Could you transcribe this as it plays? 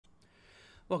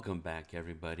Welcome back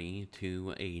everybody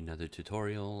to another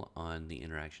tutorial on the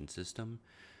interaction system.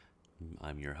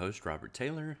 I'm your host Robert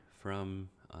Taylor from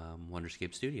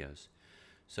Wonderscape Studios.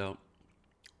 So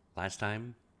last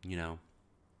time,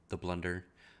 the blunder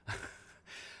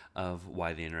of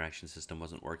why the interaction system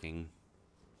wasn't working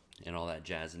and all that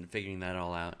jazz, and figuring that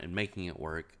all out and making it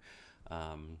work.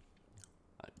 For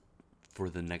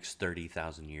the next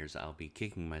 30,000 years I'll be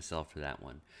kicking myself for that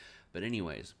one. But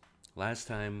anyways, last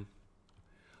time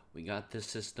we got this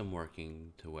system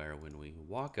working to where when we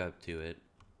walk up to it,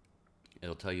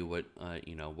 it'll tell you what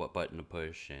what button to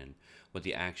push and what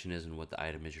the action is and what the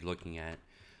item is you're looking at.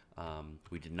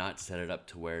 We did not set it up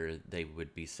to where they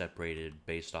would be separated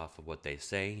based off of what they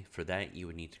say. For that, you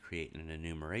would need to create an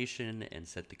enumeration and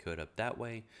set the code up that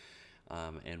way.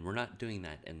 And we're not doing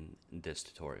that in this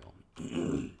tutorial.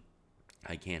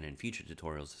 I can in future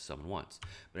tutorials if someone wants.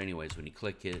 But anyways, when you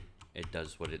click it, it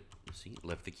does what it, see,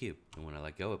 lift the cube. And when I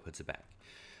let go, it puts it back.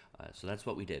 So that's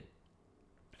what we did.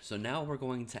 So now we're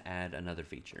going to add another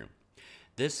feature.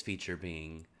 This feature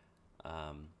being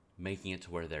making it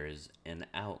to where there is an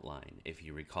outline. If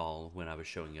you recall, when I was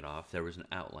showing it off, there was an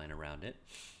outline around it.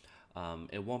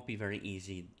 It won't be very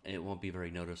easy. It won't be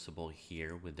very noticeable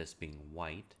here with this being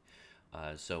white.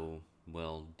 So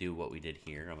we'll do what we did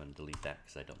here. I'm going to delete that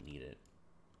because I don't need it.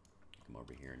 Come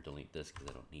over here and delete this because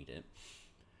I don't need it.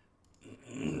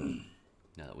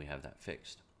 Now that we have that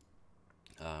fixed.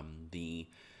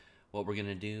 What we're going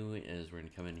to do is we're going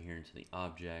to come in here into the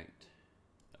object.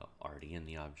 Oh, already in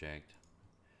the object.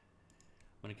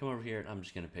 I'm going to come over here and I'm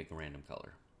just going to pick a random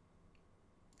color.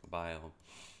 Bio.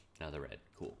 Now the red.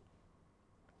 Cool.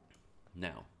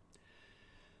 Now,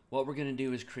 what we're going to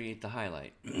do is create the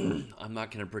highlight. I'm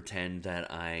not going to pretend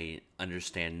that I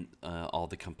understand all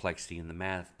the complexity and the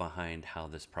math behind how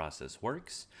this process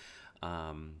works.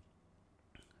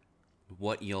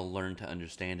 What you'll learn to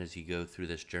understand as you go through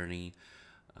this journey.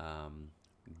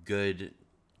 Good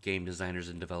game designers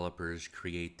and developers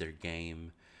create their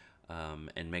game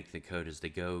and make the code as they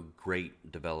go.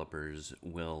 Great developers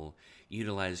will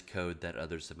utilize code that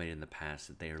others have made in the past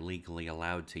that they are legally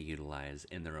allowed to utilize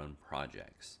in their own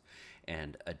projects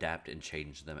and adapt and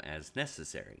change them as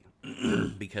necessary.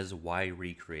 Because why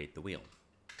recreate the wheel?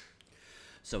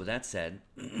 So with that said,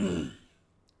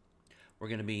 we're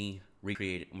going to be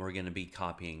we're going to be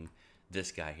copying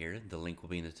this guy here. The link will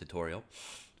be in the tutorial.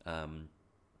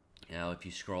 Now if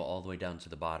you scroll all the way down to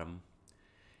the bottom,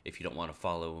 if you don't want to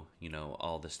follow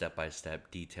all the step-by-step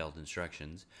detailed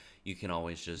instructions, you can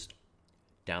always just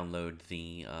download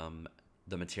the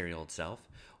material itself,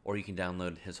 or you can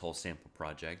download his whole sample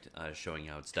project showing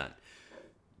how it's done.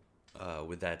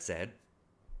 With that said,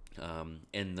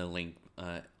 in the link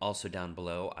also down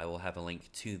below, I will have a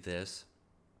link to this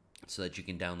so that you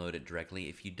can download it directly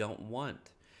if you don't want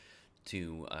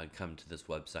to come to this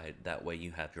website. That way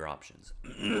you have your options.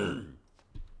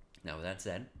 Now with that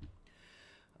said,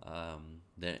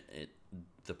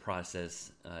 the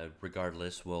process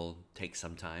regardless will take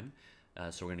some time.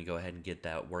 So we're going to go ahead and get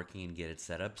that working and get it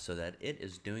set up so that it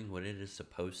is doing what it is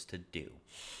supposed to do.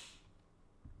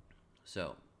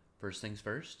 So first things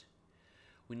first,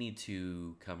 we need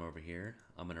to come over here.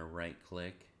 I'm going to right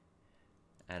click,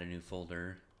 add a new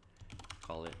folder,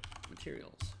 call it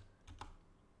materials.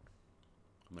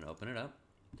 I'm going to open it up.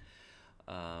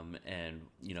 And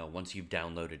once you've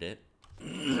downloaded it,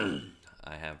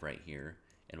 I have right here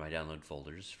in my download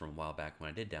folders from a while back when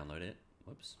I did download it.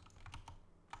 Whoops.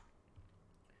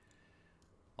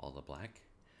 All the black.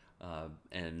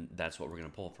 And that's what we're going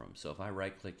to pull from. So if I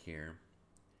right click here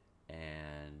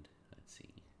and let's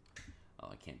see. Oh,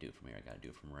 I can't do it from here. I got to do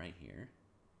it from right here.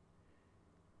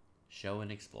 Show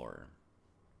and Explorer.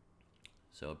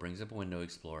 So it brings up a window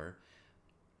explorer.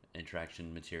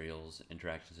 Interaction materials,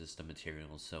 interaction system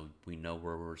materials. So we know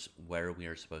where we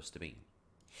are supposed to be.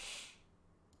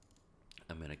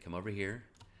 I'm going to come over here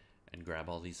and grab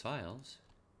all these files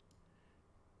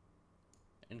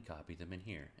and copy them in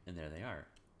here. And there they are.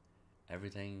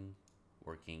 Everything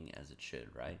working as it should,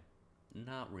 right?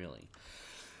 Not really.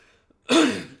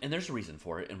 And there's a reason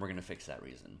for it, and we're going to fix that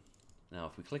reason. Now,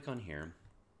 if we click on here,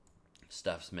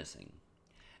 stuff's missing.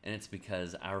 And it's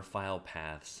because our file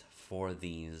paths for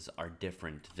these are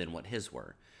different than what his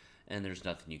were. And there's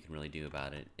nothing you can really do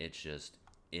about it. It just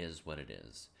is what it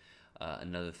is.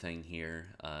 Another thing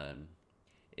here,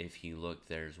 if you look,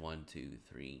 there's 1, 2,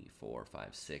 3, 4,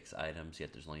 5, 6 items,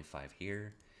 yet there's only 5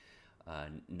 here.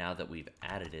 Now that we've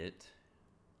added it,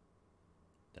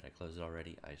 did I close it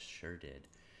already? I sure did.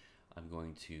 I'm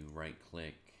going to right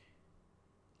click,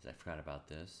 because I forgot about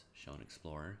this, Show and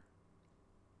Explorer.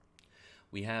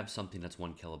 we have something that's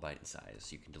 1 kilobyte in size.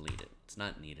 You can delete it. It's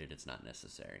not needed. It's not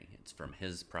necessary. It's from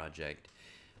his project,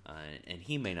 and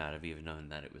he may not have even known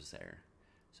that it was there.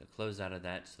 So close out of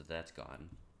that, so that's gone,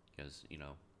 because, you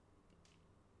know,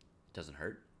 it doesn't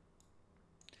hurt.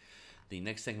 The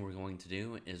next thing we're going to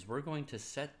do is we're going to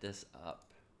set this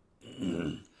up.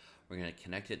 We're going to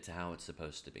connect it to how it's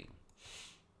supposed to be.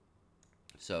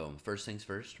 So first things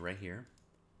first, right here,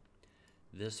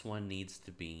 this one needs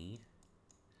to be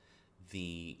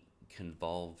the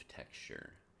convolve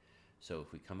texture. So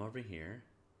if we come over here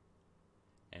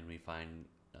and we find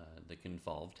the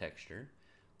convolve texture,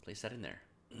 place that in there.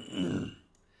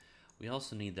 We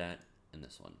also need that in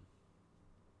this one.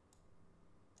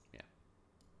 Yeah.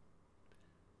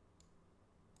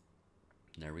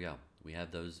 There we go. We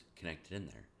have those connected in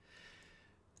there.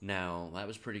 Now, that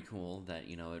was pretty cool that,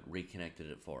 you know, it reconnected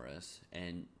it for us.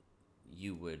 And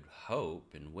you would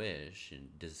hope and wish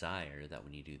and desire that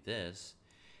when you do this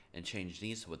and change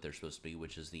these to what they're supposed to be,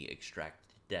 which is the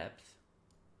extract depth,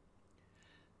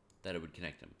 that it would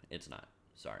connect them. It's not.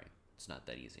 Sorry. It's not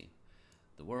that easy.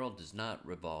 The world does not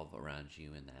revolve around you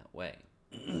in that way.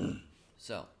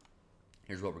 So,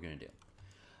 here's what we're going to do.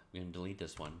 We're going to delete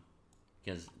this one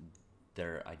because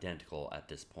they're identical at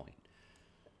this point.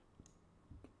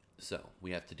 So, we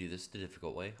have to do this the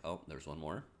difficult way. Oh, there's one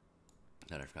more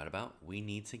that I forgot about. We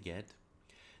need to get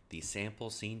the sample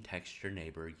scene texture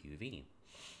neighbor UV.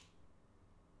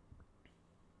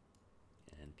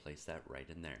 And place that right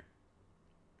in there.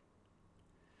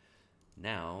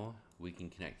 Now, we can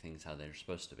connect things how they're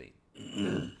supposed to be.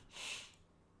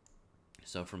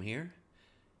 So from here,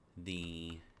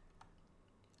 the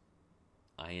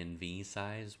INV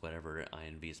size, whatever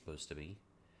INV is supposed to be,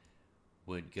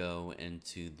 would go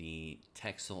into the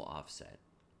texel offset.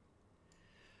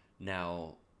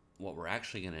 Now, what we're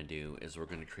actually going to do is we're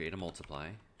going to create a multiply.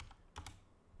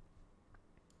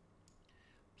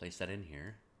 Place that in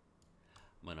here.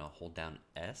 I'm going to hold down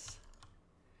S.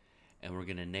 And we're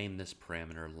going to name this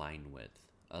parameter line width.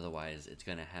 Otherwise, it's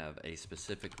going to have a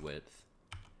specific width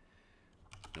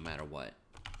no matter what.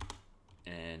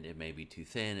 And it may be too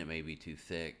thin, it may be too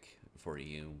thick for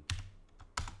you.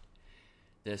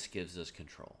 This gives us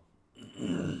control.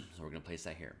 So we're going to place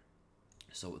that here.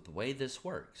 So the way this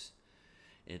works,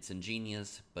 it's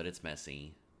ingenious, but it's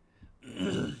messy.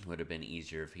 Would have been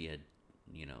easier if he had,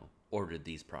 you know, ordered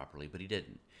these properly, but he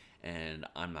didn't. And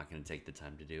I'm not going to take the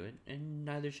time to do it, and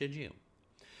neither should you.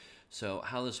 So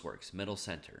how this works, middle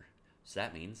center. So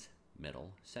that means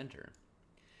middle center.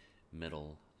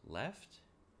 Middle left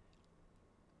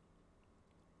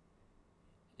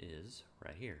is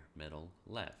right here, middle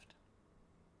left.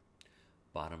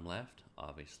 Bottom left,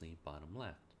 obviously bottom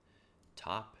left.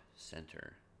 Top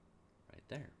center, right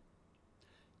there.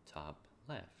 Top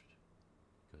left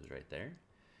goes right there.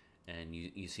 And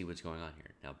you see what's going on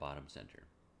here. Now bottom center.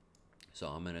 So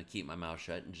I'm going to keep my mouth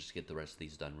shut and just get the rest of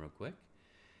these done real quick.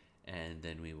 And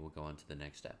then we will go on to the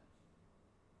next step.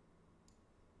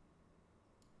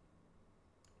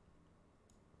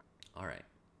 All right.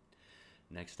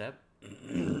 Next step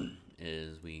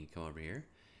is we come over here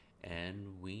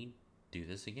and we do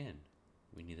this again.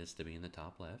 We need this to be in the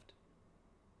top left,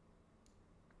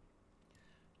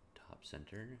 top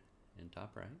center, and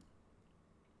top right.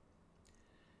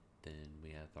 Then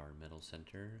we have our middle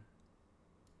center,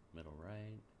 middle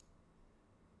right,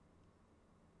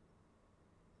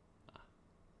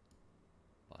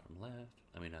 bottom left,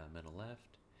 middle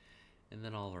left, and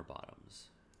then all of our bottoms.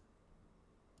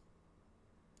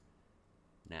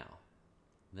 Now,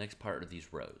 the next part are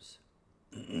these rows.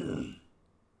 We're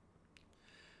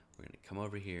going to come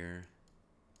over here,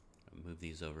 move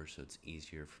these over so it's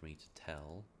easier for me to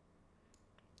tell.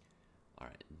 All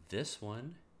right, this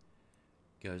one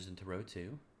goes into row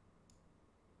 2.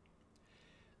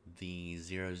 The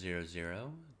 0, 0,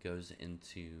 0 goes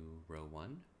into row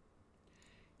 1.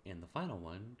 And the final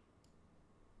one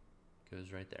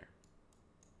goes right there.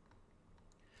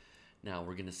 Now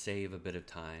we're going to save a bit of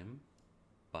time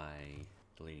by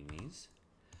deleting these.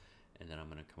 And then I'm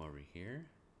going to come over here,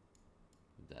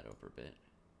 move that over a bit.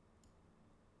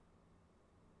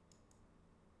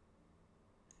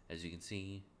 As you can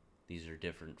see, these are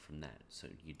different from that. So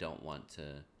you don't want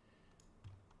to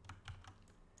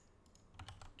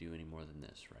do any more than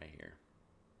this right here.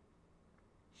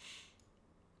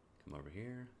 Come over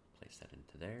here, place that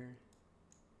into there.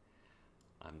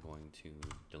 I'm going to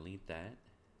delete that,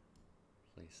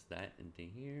 place that into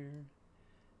here,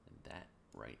 and that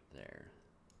right there.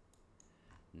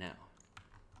 Now,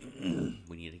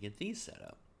 we need to get these set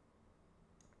up.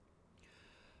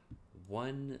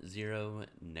 1, 0,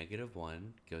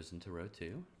 -1 goes into row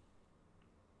 2.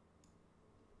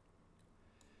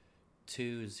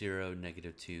 2, 0,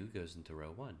 negative 2 goes into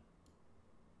row 1,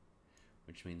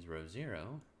 which means row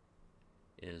 0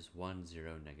 is 1,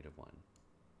 0, negative 1.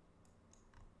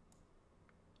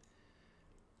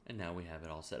 And now we have it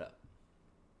all set up.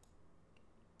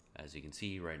 As you can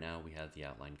see right now, we have the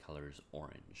outline colors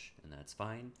orange, and that's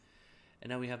fine. And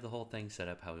now we have the whole thing set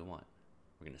up how we want.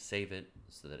 We're going to save it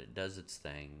so that it does its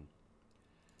thing.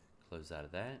 Close out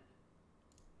of that.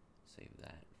 Save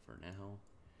that for now.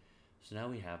 So now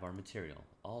we have our material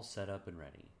all set up and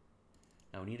ready.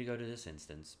 Now we need to go to this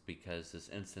instance because this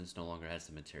instance no longer has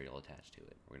the material attached to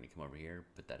it. We're going to come over here,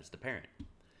 put that as the parent.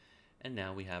 And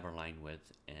now we have our line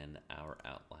width and our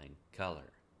outline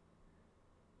color,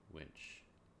 which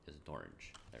is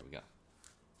orange. There we go.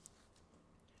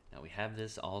 Now we have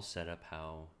this all set up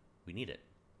how we need it.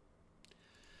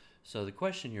 So the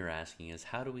question you're asking is,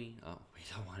 how do we, oh, we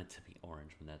don't want it to be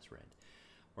orange when that's red.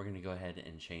 We're going to go ahead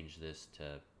and change this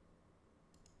to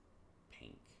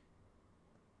pink.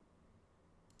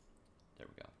 There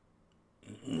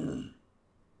we go.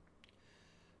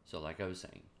 So like I was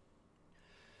saying,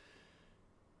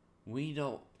 we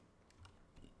don't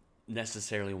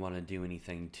necessarily want to do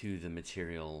anything to the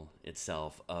material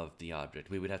itself of the object.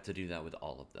 We would have to do that with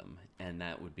all of them, and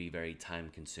that would be very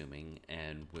time consuming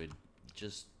and would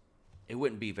just, it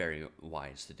wouldn't be very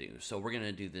wise to do. So we're going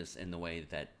to do this in the way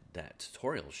that that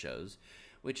tutorial shows,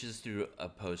 which is through a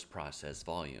post-process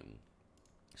volume.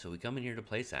 So we come in here to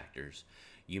place actors.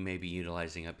 You may be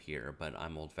utilizing up here, but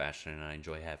I'm old-fashioned and I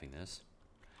enjoy having this.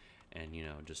 And, you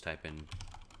know, just type in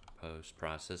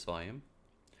post-process volume.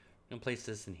 I'm gonna place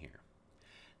this in here.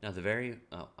 Now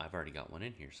oh, I've already got one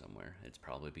in here somewhere. It's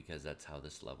probably because that's how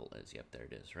this level is. Yep, there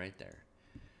it is, right there.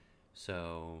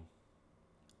 So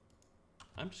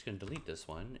I'm just gonna delete this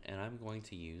one, and I'm going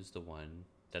to use the one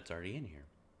that's already in here.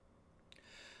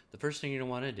 The first thing you're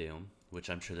gonna wanna do, which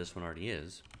I'm sure this one already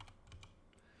is,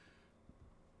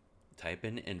 type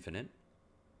in infinite,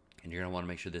 and you're gonna wanna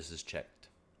make sure this is checked.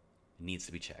 It needs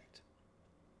to be checked.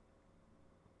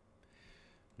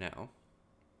 Now,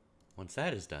 once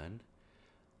that is done,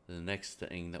 the next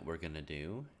thing that we're going to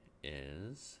do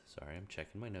is, sorry, I'm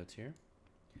checking my notes here.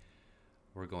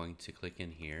 We're going to click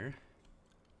in here,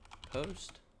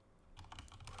 post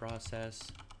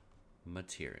process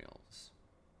materials.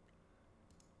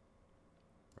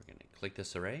 We're going to click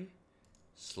this array,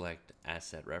 select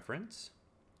asset reference,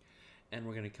 and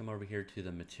we're going to come over here to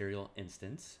the material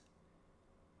instance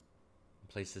and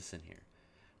place this in here.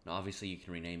 Now, obviously, you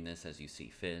can rename this as you see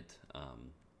fit.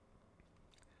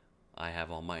 I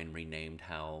have all mine renamed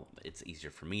how it's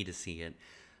easier for me to see it.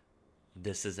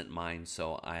 This isn't mine,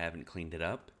 so I haven't cleaned it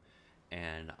up,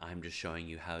 and I'm just showing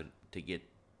you how to get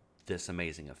this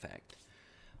amazing effect.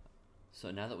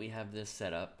 So now that we have this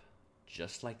set up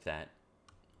just like that,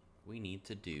 we need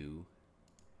to do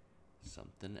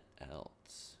something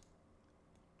else.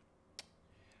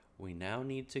 We now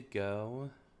need to go...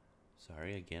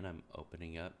 Sorry, again, I'm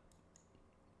opening up.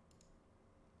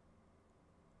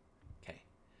 Okay,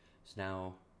 so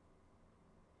now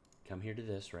come here to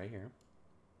this right here.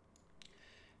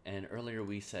 And earlier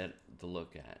we set the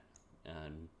look at,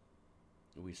 and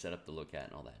we set up the look at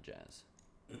and all that jazz.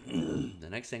 The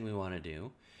next thing we want to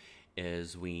do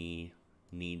is we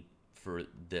need, for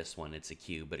this one, it's a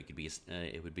cube, but it could be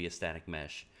it would be a static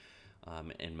mesh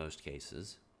in most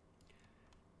cases.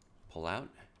 Pull out,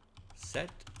 set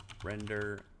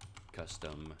render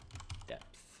custom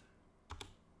depth.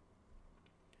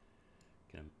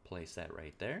 Gonna place that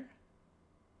right there.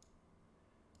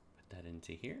 Put that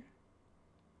into here.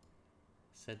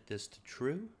 Set this to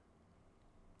true.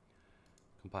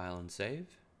 Compile and save.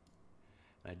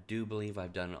 I do believe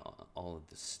I've done all of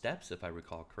the steps if I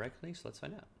recall correctly, so let's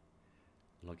find out.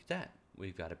 Look at that.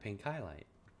 We've got a pink highlight.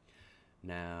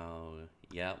 Now,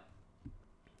 yep,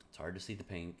 it's hard to see the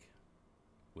pink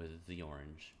with the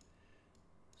orange.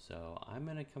 So I'm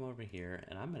going to come over here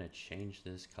and I'm going to change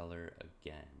this color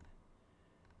again.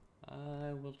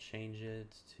 I will change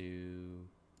it to,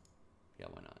 yeah,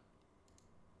 why not?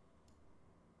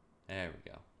 There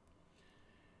we go.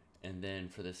 And then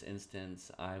for this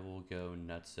instance, I will go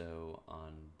nutso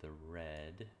on the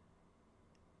red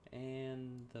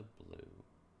and the blue.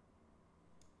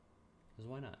 Because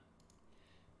why not?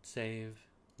 Save,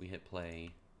 we hit play.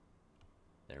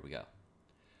 There we go.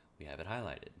 We have it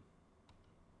highlighted.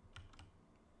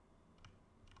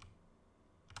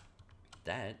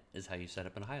 That is how you set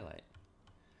up a highlight.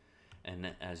 And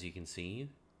as you can see,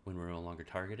 when we're no longer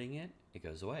targeting it, it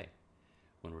goes away.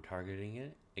 When we're targeting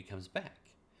it, it comes back.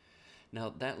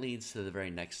 Now that leads to the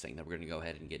very next thing that we're going to go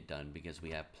ahead and get done because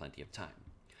we have plenty of time.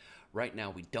 Right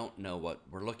now we don't know what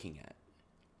we're looking at.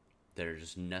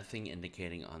 there's nothing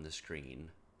indicating on the screen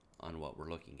on what we're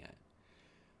looking at.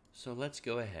 So let's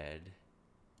go ahead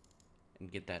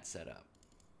and get that set up.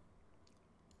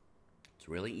 It's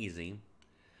really easy,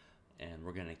 and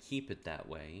we're going to keep it that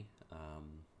way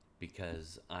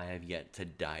because I have yet to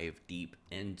dive deep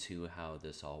into how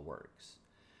this all works.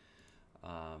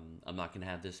 I'm not going to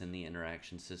have this in the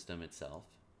interaction system itself.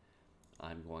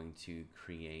 I'm going to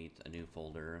create a new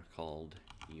folder called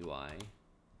UI,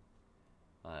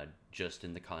 just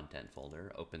in the content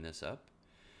folder. Open this up,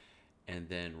 and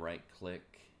then right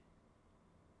click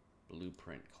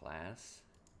Blueprint Class,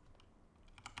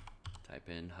 type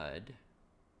in HUD,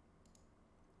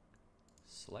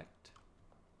 select,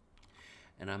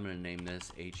 and I'm going to name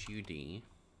this HUD, and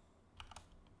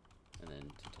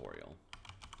then tutorial,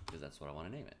 because that's what I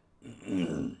want to name it.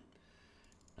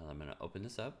 Now I'm going to open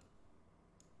this up.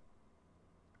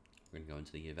 We're going to go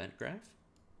into the event graph.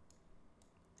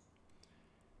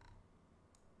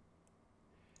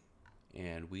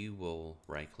 And we will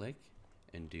right click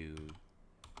and do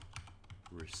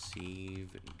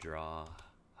receive draw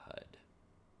HUD.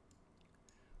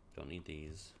 Don't need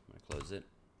these. I'm going to close it.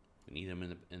 If we need them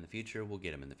in the future, we'll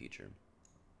get them in the future.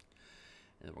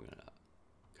 And then we're going to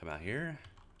come out here,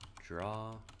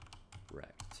 draw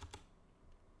rect.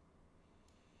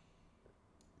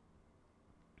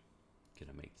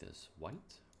 Gonna make this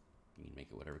white. You can make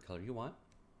it whatever color you want.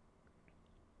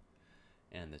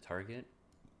 And the target,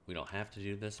 we don't have to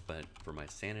do this, but for my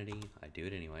sanity, I do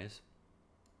it anyways.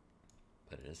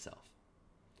 Put it as self.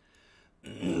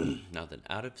 Now then,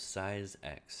 out of size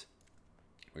X,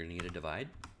 we're gonna get a divide.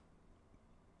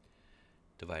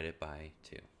 Divide it by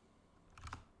 2.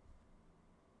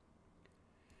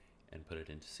 And put it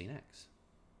into scene X.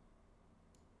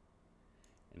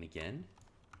 And again,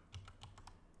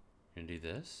 we're gonna do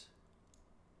this.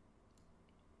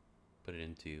 Put it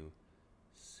into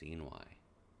scene Y.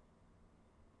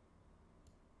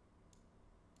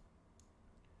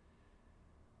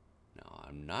 Now,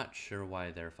 I'm not sure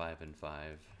why they're 5 and 5.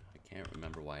 I can't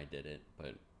remember why I did it,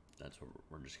 but that's what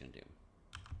we're just gonna do.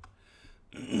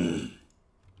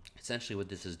 Essentially what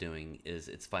this is doing is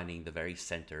it's finding the very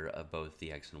center of both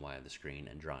the X and Y of the screen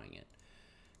and drawing it.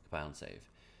 Compile and save.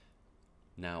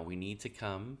 Now we need to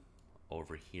come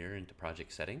over here into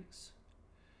project settings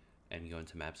and go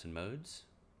into maps and modes,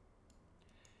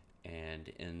 and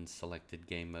in selected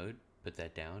game mode, put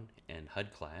that down, and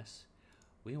HUD class,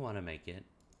 we want to make it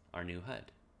our new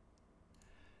HUD.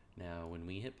 Now when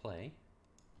we hit play,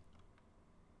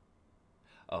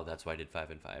 oh, that's why I did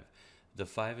 5 and 5. The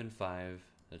 5 and 5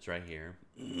 that's right here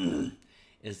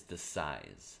is the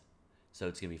size. So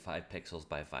it's gonna be 5 pixels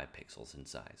by 5 pixels in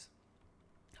size.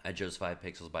 I chose 5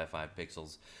 pixels by 5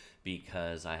 pixels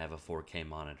because I have a 4K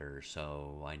monitor,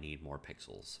 so I need more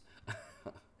pixels.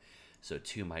 So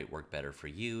 2 might work better for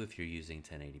you if you're using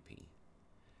 1080p.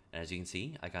 And as you can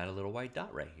see, I got a little white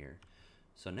dot right here.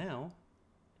 So now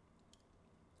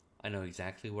I know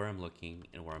exactly where I'm looking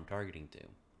and where I'm targeting to.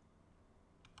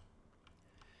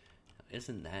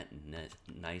 Isn't that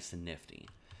nice and nifty?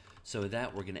 So with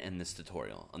that, we're going to end this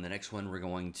tutorial. On the next one, we're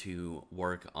going to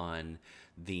work on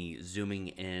the zooming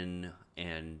in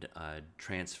and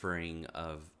transferring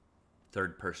of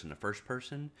third person to first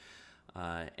person.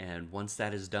 And once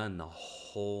that is done, the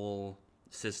whole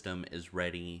system is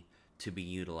ready to be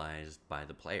utilized by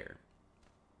the player.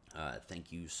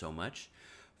 Thank you so much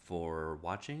for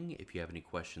watching. If you have any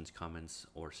questions, comments,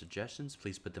 or suggestions,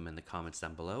 please put them in the comments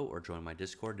down below or join my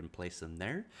Discord and place them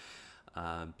there.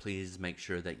 Please make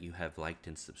sure that you have liked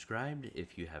and subscribed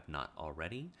if you have not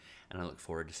already, and I look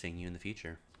forward to seeing you in the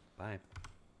future. Bye.